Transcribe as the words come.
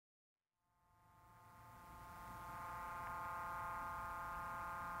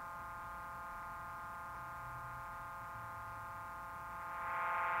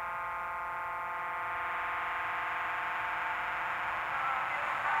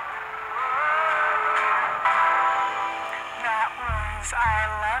I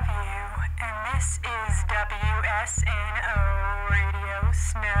love you, and this is WSNO Radio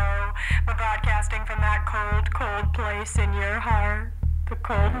Snow. We're broadcasting from that cold, cold place in your heart, the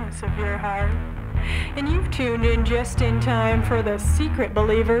coldness of your heart. And you've tuned in just in time for the Secret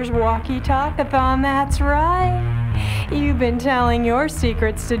Believers Walkie-Talkathon, that's right. You've been telling your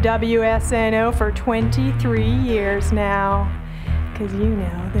secrets to WSNO for 23 years now. Because you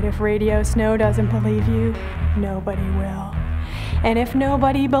know that if Radio Snow doesn't believe you, nobody will. And if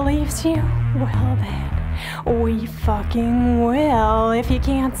nobody believes you, well then, we fucking will. If you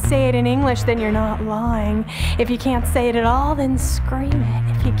can't say it in English, then you're not lying. If you can't say it at all, then scream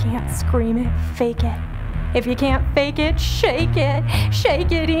it. If you can't scream it, fake it. If you can't fake it, shake it.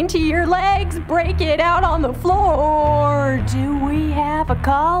 Shake it into your legs, break it out on the floor. Do we have a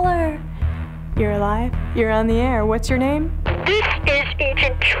caller? You're alive? You're on the air. What's your name? This is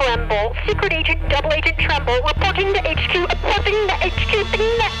Agent Tremble, Secret Agent, Double Agent Tremble, reporting to HQ, reporting to HQ,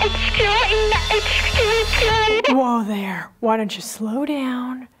 in the HQ. Whoa there. Why don't you slow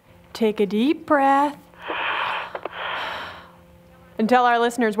down, take a deep breath, and tell our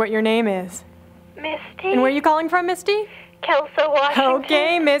listeners what your name is. Misty. And where are you calling from, Misty? Kelso, Washington.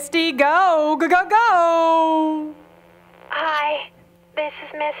 Okay, Misty, go, go, go, go. Hi, this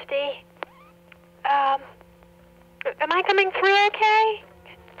is Misty. Am I coming through okay?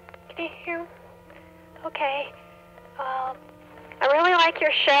 Can you hear? Okay. I really like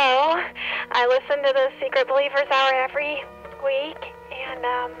your show. I listen to the Secret Believers Hour every week, and,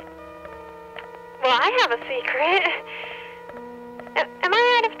 well, I have a secret. Am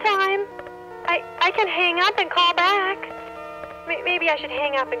I out of time? I can hang up and call back. Maybe I should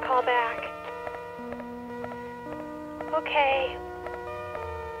hang up and call back. Okay.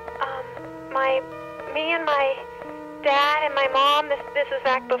 Me and my dad and my mom, this is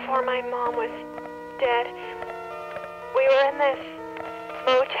back before my mom was dead. We were in this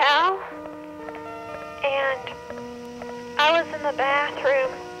motel, and I was in the bathroom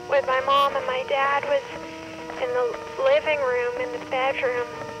with my mom, and my dad was in the living room, in the bedroom,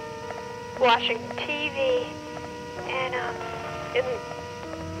 watching TV, and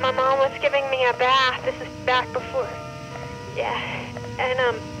my mom was giving me a bath. This is back before, yeah, and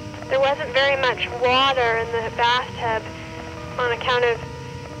there wasn't very much water in the bathtub on account of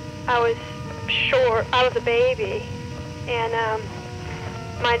I was a baby, and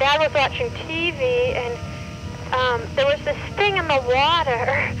my dad was watching TV, and there was this thing in the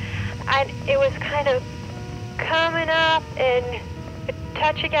water. It was kind of coming up and it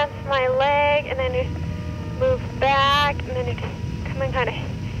touched against my leg, and then it moved back, and then it come and kind of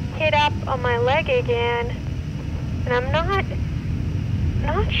hit up on my leg again, and I'm not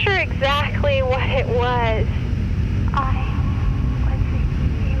sure exactly what it was. I was a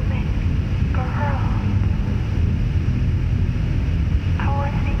human girl. I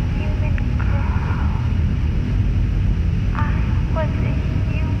was a human girl. I was a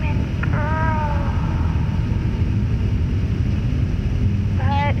human girl.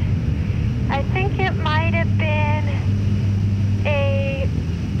 But I think it might have been a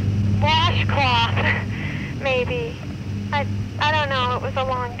washcloth, maybe. I don't know, it was a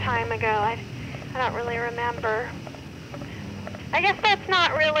long time ago. I don't really remember. I guess that's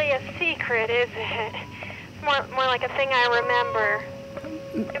not really a secret, is it? It's more like a thing I remember.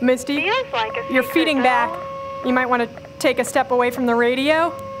 Misty, it feels like a secret, you're feeding though. back. You might want to take a step away from the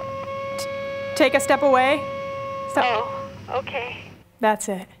radio. Take a step away. Oh, okay. That's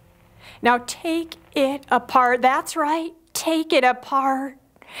it. Now take it apart. That's right. Take it apart.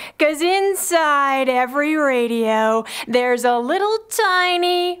 'Cause inside every radio, there's a little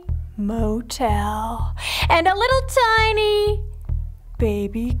tiny motel, and a little tiny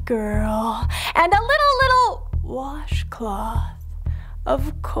baby girl, and a little washcloth.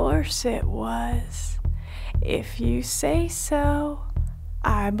 Of course it was. If you say so,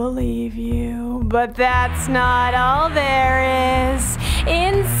 I believe you. But that's not all there is.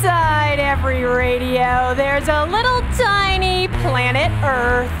 Inside every radio, there's a little tiny planet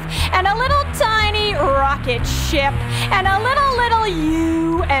Earth, and a little tiny rocket ship, and a little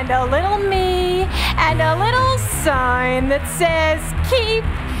you, and a little me, and a little sign that says, keep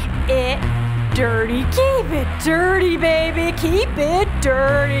it dirty. Keep it dirty, baby. Keep it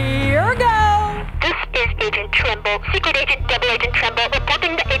dirty. Here we go. This is Agent Tremble, Secret Agent, Double Agent Tremble,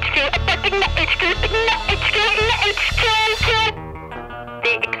 reporting to HQ, reporting to HQ, in the HQ, in the HQ.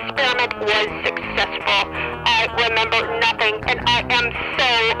 The experiment was successful. I remember nothing, and I am so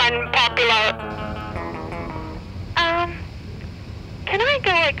unpopular. Can I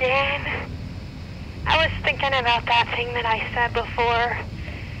go again? I was thinking about that thing that I said before,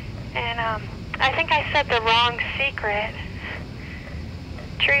 and I think I said the wrong secret.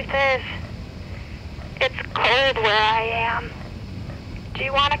 Truth is, it's cold where I am. Do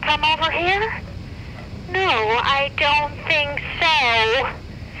you want to come over here? No, I don't think so.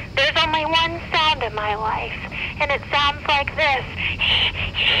 There's only one sound in my life, and it sounds like this.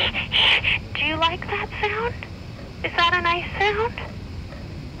 Do you like that sound? Is that a nice sound?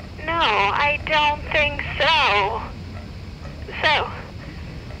 No, I don't think so. So,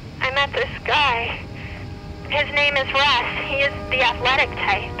 I met this guy. His name is Russ. He is the athletic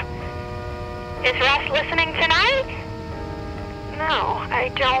type. Is Russ listening tonight? No, I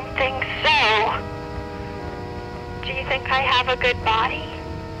don't think so. Do you think I have a good body?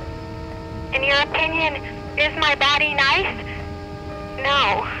 In your opinion, is my body nice?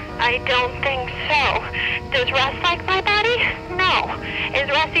 No, I don't think so. Does Russ like my body? No. Is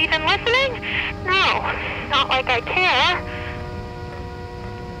Russ even listening? No, not like I care.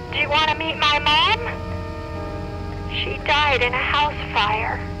 Do you want to meet my mom? She died in a house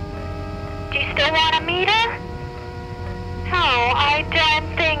fire. Do you still want to meet her? No, I don't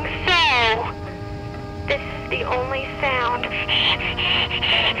think so. This is the only sound.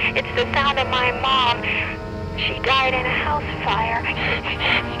 It's the sound of my mom. She died in a house fire.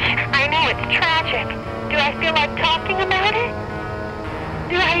 I know it's tragic. Do I feel like talking about it?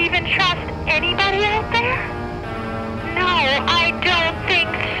 Do I even trust anybody out there? No, I don't think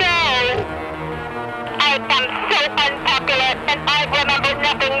so. I am so unpopular, and I remember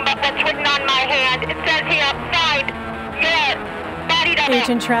nothing but what's written on my hand. It says here, find your body double.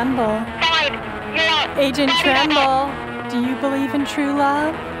 Agent Tremble. Find your Agent body Tremble, double. do you believe in true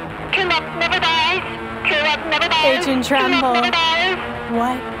love? True love never dies. True love never dies. Agent True love Tremble, never dies.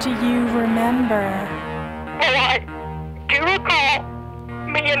 what do you remember? Oh, I do recall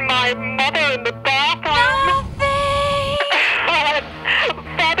me and my mother in the bathroom.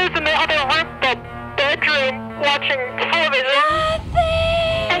 Father's in the other room, the bedroom, watching television.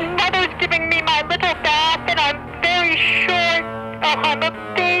 And Mother's giving me my little bath, and I'm very short. Oh, I'm a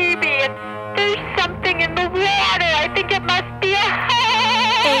baby, and there's something in the water. I think it must be a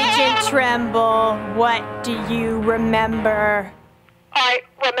hole. Agent Tremble, what do you remember? I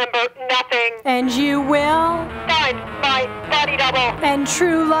remember nothing. And you will? Find my body double. And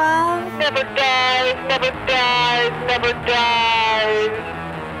true love? Never dies, never dies, never dies.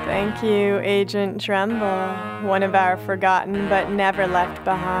 Thank you, Agent Tremble, one of our forgotten but never left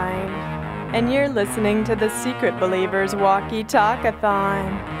behind. And you're listening to the Secret Believers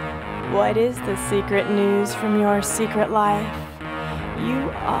Walkie-Talkathon. What is the secret news from your secret life?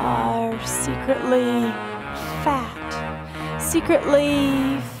 You are secretly fat,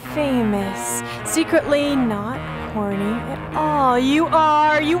 secretly famous, secretly not horny at all. You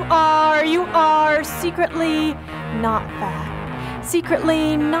are secretly not fat,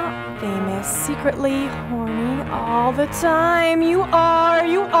 secretly not famous, secretly horny all the time. You are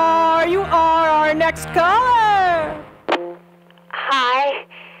our next caller. Hi,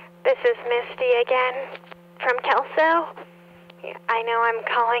 this is Misty again from Kelso. I know I'm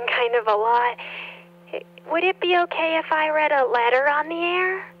calling kind of a lot. Would it be okay if I read a letter on the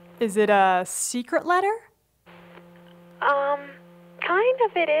air? Is it a secret letter? Kind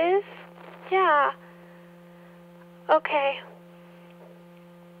of it is. Yeah. Okay.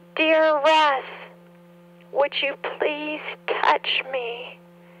 Dear Russ, would you please touch me?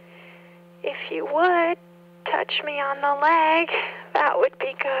 If you would, touch me on the leg. That would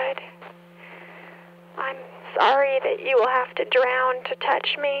be good. I'm sorry that you will have to drown to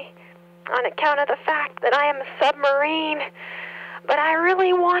touch me on account of the fact that I am a submarine, but I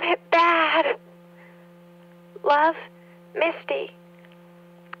really want it bad. Love, Misty.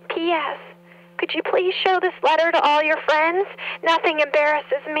 P.S. Could you please show this letter to all your friends? Nothing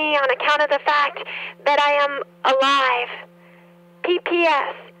embarrasses me on account of the fact that I am alive.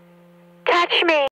 P.P.S. Touch me.